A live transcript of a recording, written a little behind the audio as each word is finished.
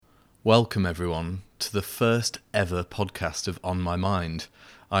Welcome everyone to the first ever podcast of On My Mind.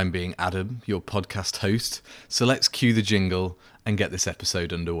 I'm being Adam, your podcast host, so let's cue the jingle and get this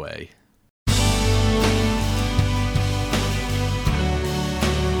episode underway.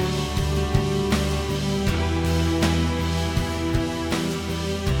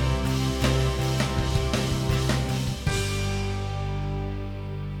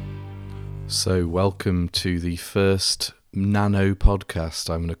 So welcome to the first nano podcast,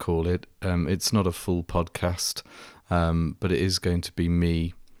 I'm going to call it. It's not a full podcast, but it is going to be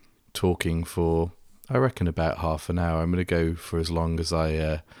me talking for, I reckon, about half an hour. I'm going to go for as long as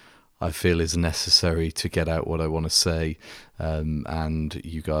I feel is necessary to get out what I want to say, and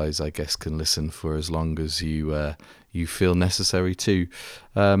you guys, I guess, can listen for as long as you feel necessary too.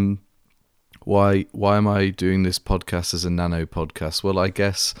 Why am I doing this podcast as a nano podcast? Well, I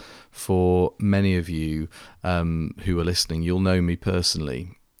guess for many of you who are listening, you'll know me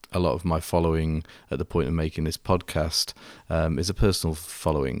personally. A lot of my following at the point of making this podcast is a personal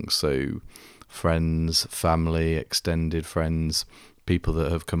following. So friends, family, extended friends, people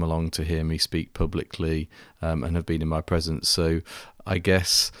that have come along to hear me speak publicly and have been in my presence. So I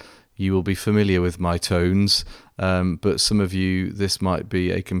guess you will be familiar with my tones, but some of you, this might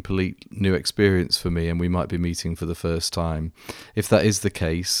be a complete new experience for me and we might be meeting for the first time. If that is the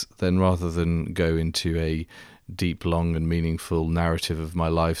case, then rather than go into a deep, long and meaningful narrative of my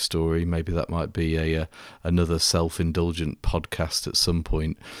life story, maybe that might be another self-indulgent podcast at some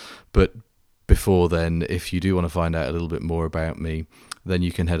point. But before then, if you do want to find out a little bit more about me, then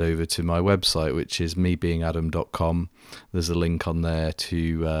you can head over to my website, which is mebeingadam.com. There's a link on there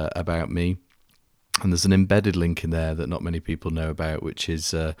to about me. And there's an embedded link in there that not many people know about, which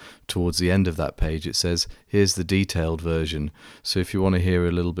is towards the end of that page. It says, here's the detailed version. So if you want to hear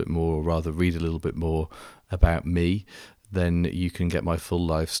a little bit more, or rather read a little bit more about me, then you can get my full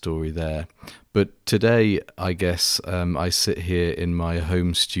life story there. But today, I guess, I sit here in my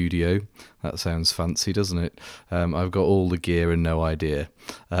home studio. That sounds fancy, doesn't it? I've got all the gear and no idea.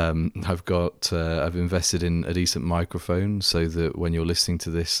 I've invested in a decent microphone so that when you're listening to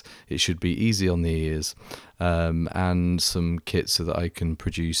this, it should be easy on the ears, and some kit so that I can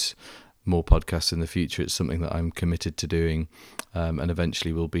produce more podcasts in the future. It's something that I'm committed to doing, and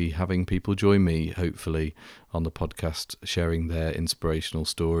eventually we'll be having people join me, hopefully, on the podcast, sharing their inspirational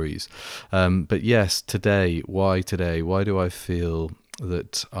stories. But yes, today? Why do I feel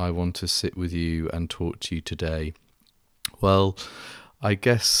that I want to sit with you and talk to you today? Well, I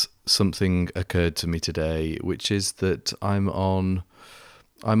guess something occurred to me today, which is that I'm on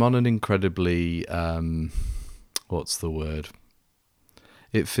an incredibly, what's the word?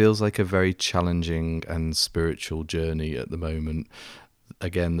 It feels like a very challenging and spiritual journey at the moment.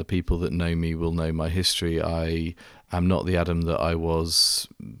 Again, the people that know me will know my history. I am not the Adam that I was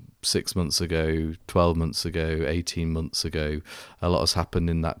 6 months ago, 12 months ago, 18 months ago. A lot has happened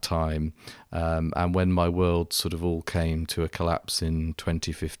in that time. And when my world sort of all came to a collapse in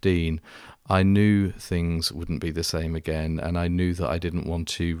 2015, I knew things wouldn't be the same again. And I knew that I didn't want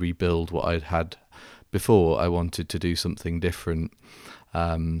to rebuild what I'd had before. I wanted to do something different.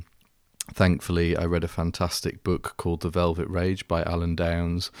 Thankfully, I read a fantastic book called The Velvet Rage by Alan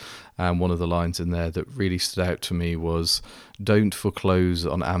Downs, and one of the lines in there that really stood out to me was, don't foreclose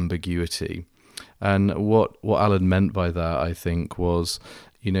on ambiguity. And what Alan meant by that, I think, was,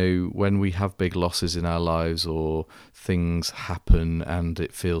 when we have big losses in our lives or things happen and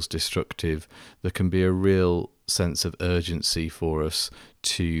it feels destructive, there can be a real sense of urgency for us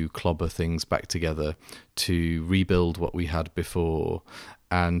to clobber things back together, to rebuild what we had before.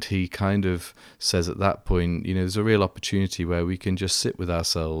 And he kind of says at that point, there's a real opportunity where we can just sit with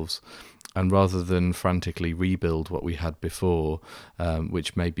ourselves, and rather than frantically rebuild what we had before,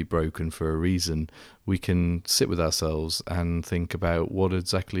 which may be broken for a reason, we can sit with ourselves and think about what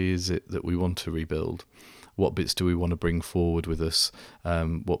exactly is it that we want to rebuild. What bits do we want to bring forward with us?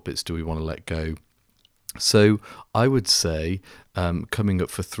 What bits do we want to let go? So I would say, coming up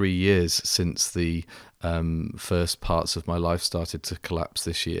for 3 years since the first parts of my life started to collapse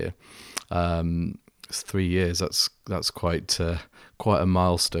this year. 3 years. That's quite a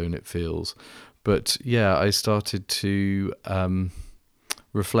milestone, it feels. But yeah, I started to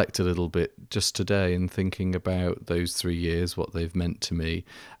reflect a little bit just today and thinking about those 3 years, what they've meant to me,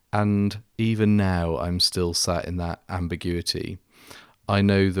 and even now I'm still sat in that ambiguity. I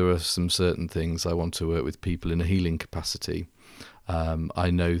know there are some certain things I want to work with people in a healing capacity. I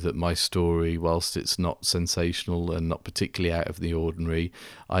know that my story, whilst it's not sensational and not particularly out of the ordinary,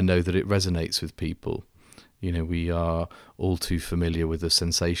 I know that it resonates with people. We are all too familiar with the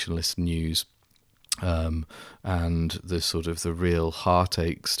sensationalist news and the sort of the real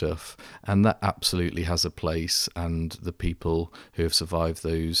heartache stuff, and that absolutely has a place, and the people who have survived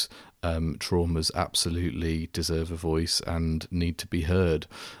those traumas absolutely deserve a voice and need to be heard.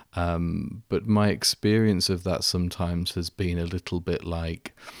 But my experience of that sometimes has been a little bit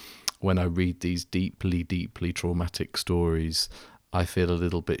like when I read these deeply, deeply traumatic stories, I feel a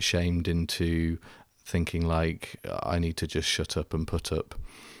little bit shamed into thinking like I need to just shut up and put up.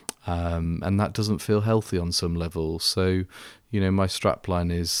 And that doesn't feel healthy on some level. So, my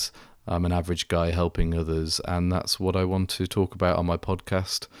strapline is I'm an average guy helping others, and that's what I want to talk about on my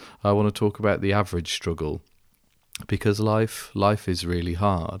podcast. I want to talk about the average struggle, because life is really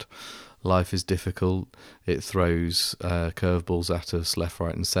hard. Life is difficult. It throws curveballs at us left,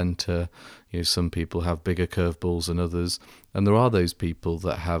 right, and centre. Some people have bigger curveballs than others, and there are those people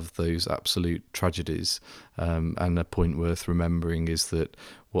that have those absolute tragedies. And a point worth remembering is that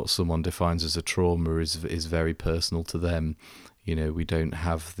what someone defines as a trauma is very personal to them. We don't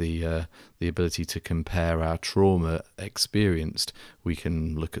have the ability to compare our trauma experienced. We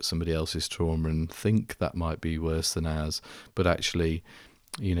can look at somebody else's trauma and think that might be worse than ours, but actually,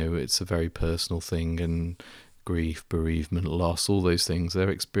 it's a very personal thing, and grief, bereavement, loss, all those things, they're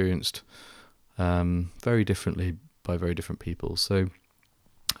experienced very differently by very different people. So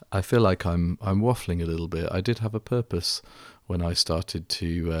I feel like I'm waffling a little bit. I did have a purpose when I started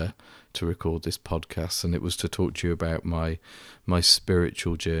to record this podcast, and it was to talk to you about my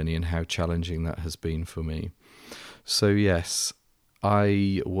spiritual journey and how challenging that has been for me. So yes,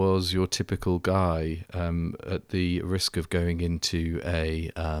 I was your typical guy, at the risk of going into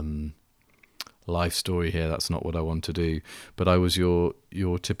a life story here. That's not what I want to do, but I was your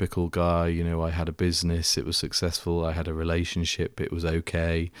typical guy. I had a business, it was successful. I had a relationship, it was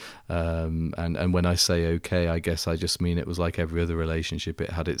okay. And when I say okay, I guess I just mean it was like every other relationship.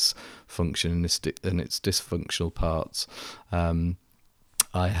 It had its function and its dysfunctional parts.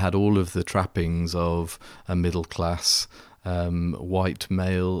 I had all of the trappings of a middle class white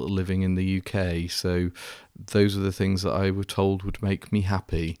male living in the UK. So those are the things that I was told would make me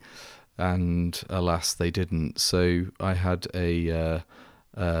happy, and alas, they didn't. So I had a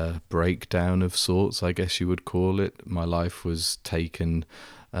breakdown of sorts, I guess you would call it. My life was taken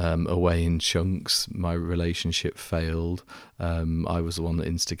away in chunks. My relationship failed. I was the one that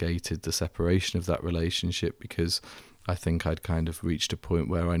instigated the separation of that relationship, because I think I'd kind of reached a point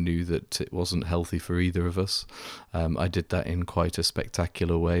where I knew that it wasn't healthy for either of us. I did that in quite a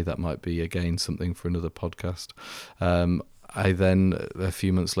spectacular way. That might be, again, something for another podcast. I then, a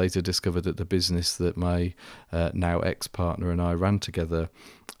few months later, discovered that the business that my now ex-partner and I ran together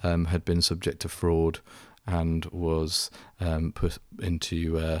had been subject to fraud and was placed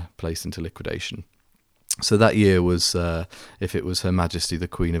into liquidation. So that year was, if it was Her Majesty the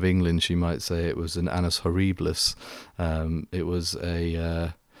Queen of England, she might say it was an annus horribilis. It was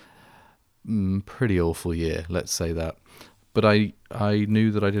a pretty awful year, let's say that. But I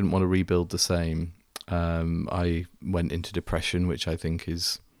knew that I didn't want to rebuild the same. I went into depression, which I think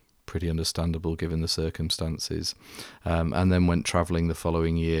is pretty understandable given the circumstances, and then went travelling the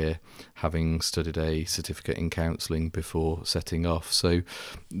following year, having studied a certificate in counselling before setting off. So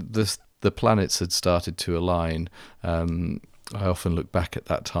the planets had started to align. I often look back at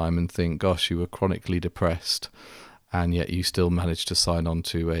that time and think, gosh, you were chronically depressed, and yet you still managed to sign on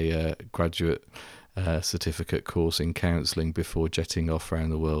to a graduate certificate course in counselling before jetting off around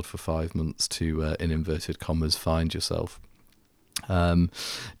the world for 5 months to, in inverted commas, find yourself.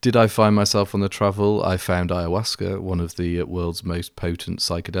 Did I find myself on the travel? I found ayahuasca, one of the world's most potent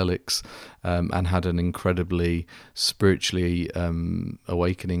psychedelics, and had an incredibly spiritually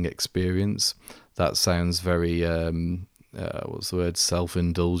awakening experience. That sounds very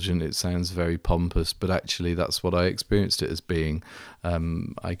self-indulgent. It sounds very pompous, but actually that's what I experienced it as being.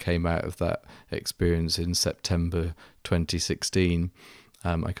 I came out of that experience in September 2016.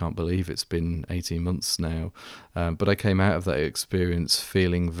 I can't believe it's been 18 months now, but I came out of that experience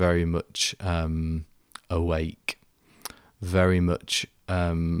feeling very much awake, very much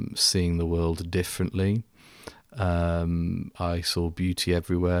seeing the world differently. I saw beauty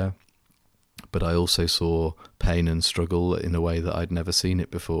everywhere, but I also saw pain and struggle in a way that I'd never seen it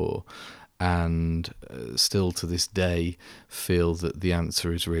before, and still to this day feel that the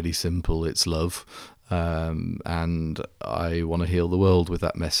answer is really simple. It's love, and I want to heal the world with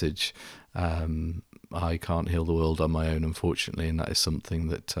that message. I can't heal the world on my own, unfortunately, and that is something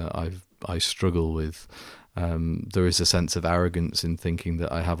that I struggle with. There is a sense of arrogance in thinking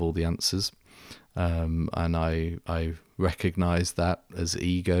that I have all the answers. And I recognize that as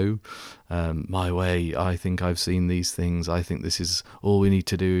ego. My way, I think I've seen these things. I think this is all we need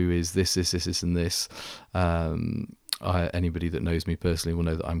to do is this, and this. Anybody that knows me personally will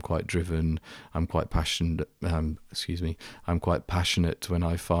know that I'm quite driven. I'm quite passionate. I'm quite passionate when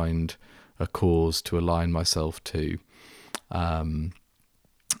I find a cause to align myself to.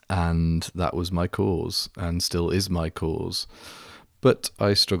 And that was my cause, and still is my cause. But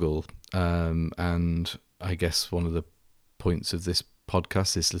I struggle, and I guess one of the points of this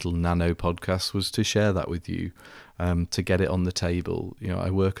podcast, this little nano podcast, was to share that with you, to get it on the table. I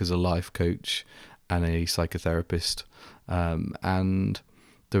work as a life coach and a psychotherapist, and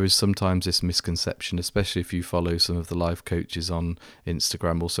there is sometimes this misconception, especially if you follow some of the life coaches on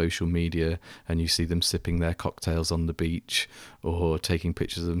Instagram or social media and you see them sipping their cocktails on the beach or taking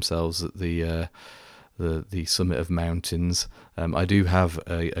pictures of themselves at the summit of mountains. I do have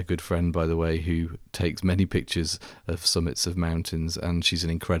a good friend, by the way, who takes many pictures of summits of mountains, and she's an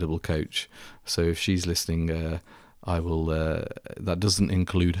incredible coach. So if she's listening, I will. That doesn't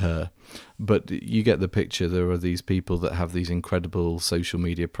include her, but you get the picture. There are these people that have these incredible social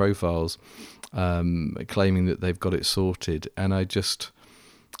media profiles, claiming that they've got it sorted. And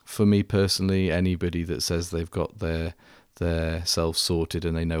for me personally, anybody that says they've got their self sorted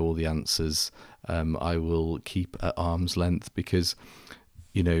and they know all the answers, I will keep at arm's length, because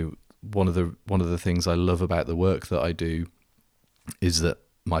one of the things I love about the work that I do is that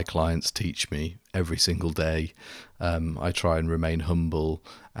my clients teach me every single day. I try and remain humble,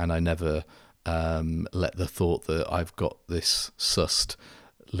 and I never let the thought that I've got this sussed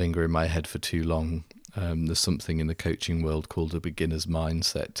linger in my head for too long. There's something in the coaching world called a beginner's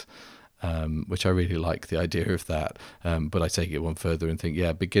mindset, which I really like the idea of that. But I take it one further and think,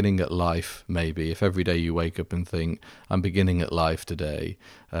 beginning at life, maybe. If every day you wake up and think, I'm beginning at life today,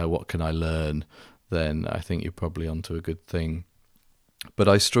 what can I learn? Then I think you're probably onto a good thing. But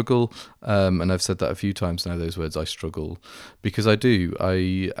I struggle, and I've said that a few times now, those words, I struggle, because I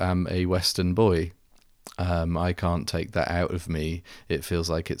am a Western boy. I can't take that out of me. It feels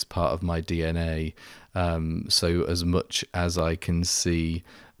like it's part of my DNA. So as much as I can see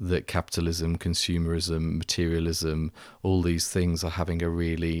that capitalism, consumerism, materialism, all these things are having a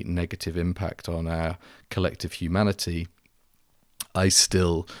really negative impact on our collective humanity, I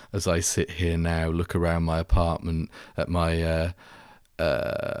still, as I sit here now, look around my apartment at my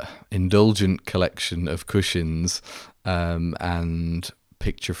indulgent collection of cushions and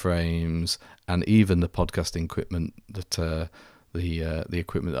picture frames, and even the podcasting equipment that the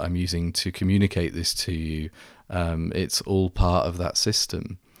equipment that I'm using to communicate this to you. It's all part of that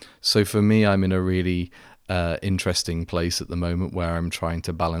system. So for me, I'm in a really interesting place at the moment where I'm trying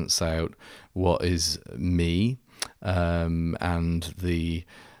to balance out what is me, and the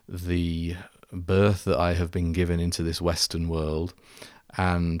birth that I have been given into this Western world,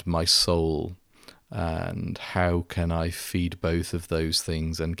 and my soul, and how can I feed both of those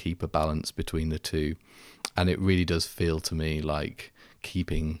things and keep a balance between the two. And it really does feel to me like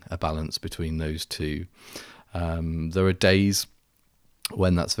keeping a balance between those two. There are days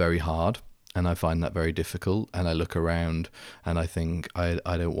when that's very hard, and I find that very difficult, and I look around and I think, I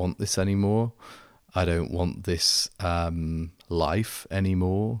don't want this anymore. I don't want this life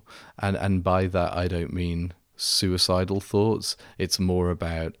anymore. And by that, I don't mean suicidal thoughts. It's more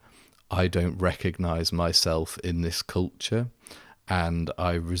about, I don't recognize myself in this culture, and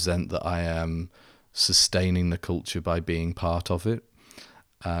I resent that I am sustaining the culture by being part of it.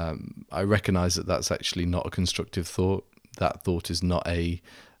 I recognize that that's actually not a constructive thought. That thought is not a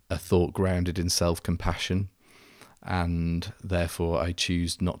thought grounded in self-compassion, and therefore I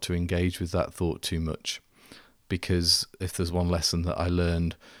choose not to engage with that thought too much. Because if there's one lesson that I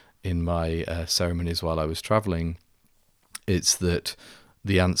learned in my ceremonies while I was traveling, it's that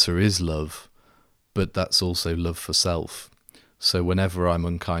the answer is love, but that's also love for self. So whenever I'm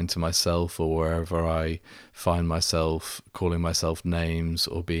unkind to myself, or wherever I find myself calling myself names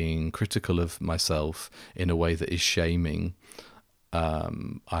or being critical of myself in a way that is shaming,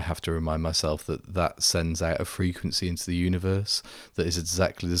 I have to remind myself that sends out a frequency into the universe that is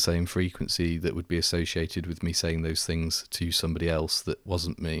exactly the same frequency that would be associated with me saying those things to somebody else that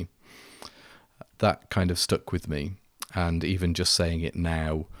wasn't me. That kind of stuck with me, and even just saying it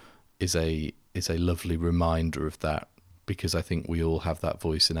now is a lovely reminder of that, because I think we all have that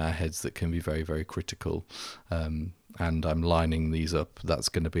voice in our heads that can be very, very critical. And I'm lining these up. That's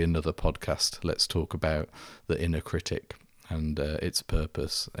going to be another podcast. Let's talk about the inner critic and its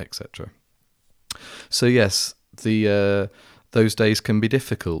purpose, etc. So yes, those days can be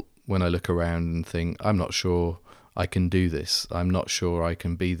difficult when I look around and think, I'm not sure I can do this. I'm not sure I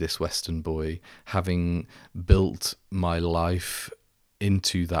can be this Western boy, having built my life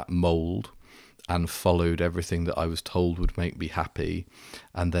into that mould and followed everything that I was told would make me happy,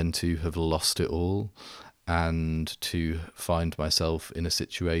 and then to have lost it all and to find myself in a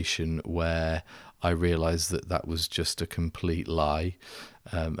situation where I realised that that was just a complete lie,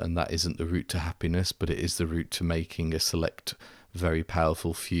 and that isn't the route to happiness, but it is the route to making a select, very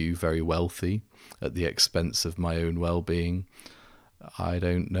powerful few very wealthy at the expense of my own well-being. I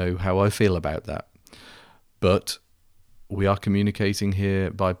don't know how I feel about that. But we are communicating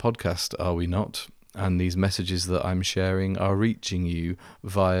here by podcast, are we not? And these messages that I'm sharing are reaching you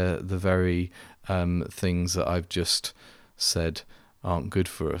via the very things that I've just said aren't good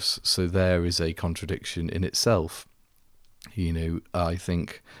for us. So there is a contradiction in itself. You know, I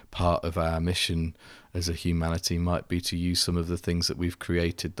think part of our mission as a humanity might be to use some of the things that we've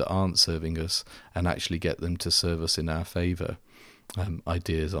created that aren't serving us and actually get them to serve us in our favour.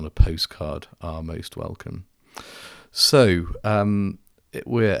 Ideas on a postcard are most welcome. So,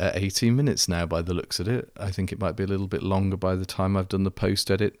 we're at 18 minutes now by the looks of it. I think it might be a little bit longer by the time I've done the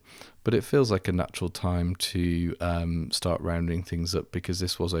post-edit, but it feels like a natural time to start rounding things up, because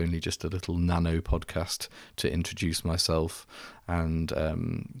this was only just a little nano podcast to introduce myself and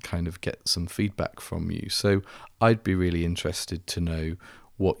kind of get some feedback from you. So I'd be really interested to know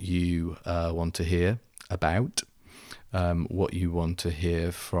what you want to hear about. What you want to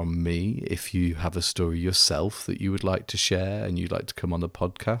hear from me. If you have a story yourself that you would like to share and you'd like to come on the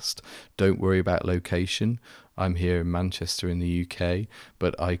podcast, don't worry about location. I'm here in Manchester in the UK,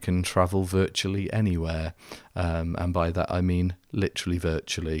 but I can travel virtually anywhere. And by that I mean literally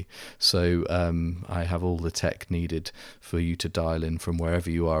virtually. So I have all the tech needed for you to dial in from wherever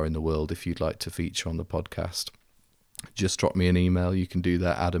you are in the world if you'd like to feature on the podcast. Just drop me an email. You can do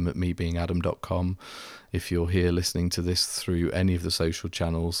that, adam@mebeingadam.com. If you're here listening to this through any of the social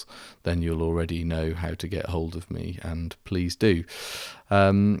channels, then you'll already know how to get hold of me, and please do.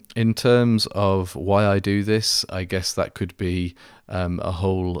 In terms of why I do this, I guess that could be a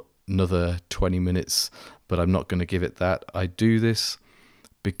whole another 20 minutes, but I'm not going to give it that. I do this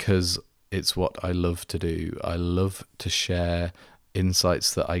because it's what I love to do. I love to share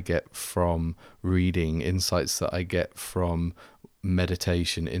insights that I get from reading, insights that I get from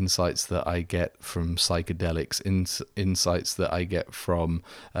meditation, insights that I get from psychedelics, insights that I get from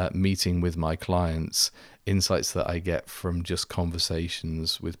meeting with my clients, insights that I get from just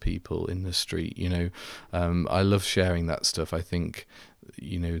conversations with people in the street. You know, I love sharing that stuff. I think,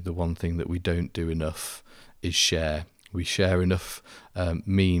 you know, the one thing that we don't do enough is share. We share enough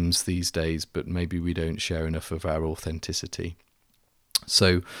memes these days, but maybe we don't share enough of our authenticity.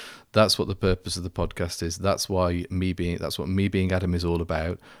 So that's what the purpose of the podcast is. That's what Me Being Adam is all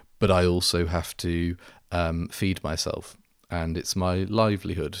about. But I also have to feed myself, and it's my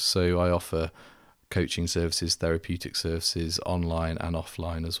livelihood. So I offer coaching services, therapeutic services, online and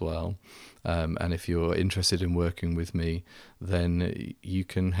offline as well. And if you're interested in working with me, then you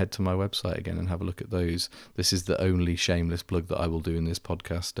can head to my website again and have a look at those. This is the only shameless plug that I will do in this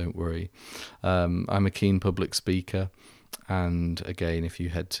podcast, don't worry. I'm a keen public speaker. And again, if you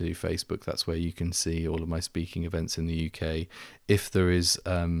head to Facebook, that's where you can see all of my speaking events in the UK. If there is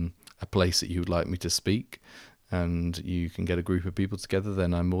a place that you would like me to speak and you can get a group of people together,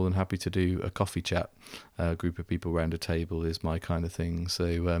 then I'm more than happy to do a coffee chat. A group of people around a table is my kind of thing. So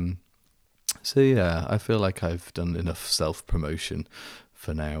yeah, I feel like I've done enough self-promotion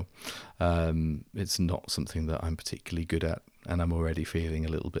for now. It's not something that I'm particularly good at, and I'm already feeling a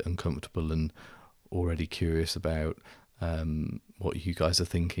little bit uncomfortable and already curious about what you guys are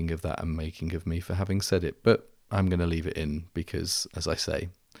thinking of that and making of me for having said it. But I'm going to leave it in because, as I say,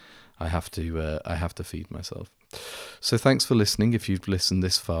 I have to feed myself. So thanks for listening. If you've listened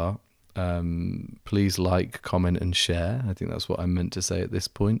this far, please like, comment and share. I think that's what I'm meant to say at this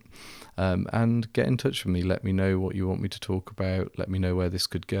point. And get in touch with me. Let me know what you want me to talk about. Let me know where this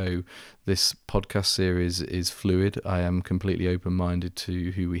could go. This podcast series is fluid. I am completely open-minded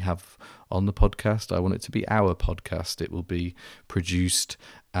to who we have on the podcast. I want it to be our podcast. It will be produced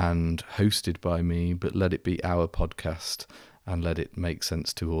and hosted by me, but let it be our podcast and let it make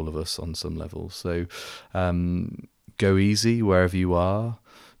sense to all of us on some level. So go easy wherever you are.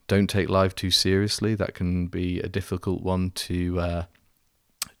 Don't take life too seriously. That can be a difficult one to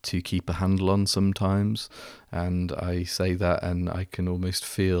keep a handle on sometimes. And I say that, and I can almost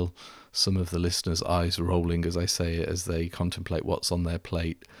feel some of the listeners' eyes rolling as I say it, as they contemplate what's on their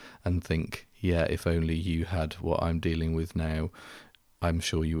plate and think, yeah, if only you had what I'm dealing with now, I'm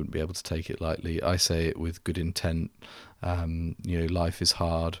sure you wouldn't be able to take it lightly. I say it with good intent. Life is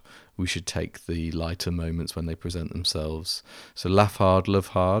hard. We should take the lighter moments when they present themselves. So laugh hard, love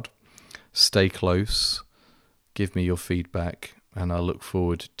hard, stay close, give me your feedback, and I'll look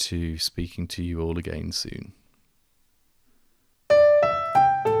forward to speaking to you all again soon.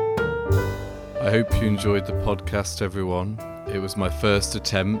 I hope you enjoyed the podcast, everyone. It was my first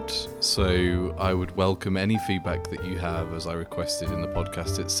attempt, so I would welcome any feedback that you have, as I requested in the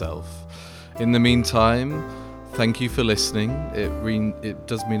podcast itself. In the meantime, thank you for listening. It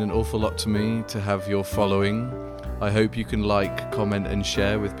does mean an awful lot to me to have your following. I hope you can like, comment and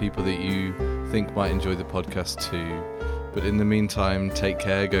share with people that you think might enjoy the podcast too. But in the meantime, take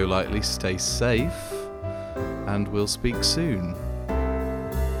care, go lightly, stay safe, and we'll speak soon.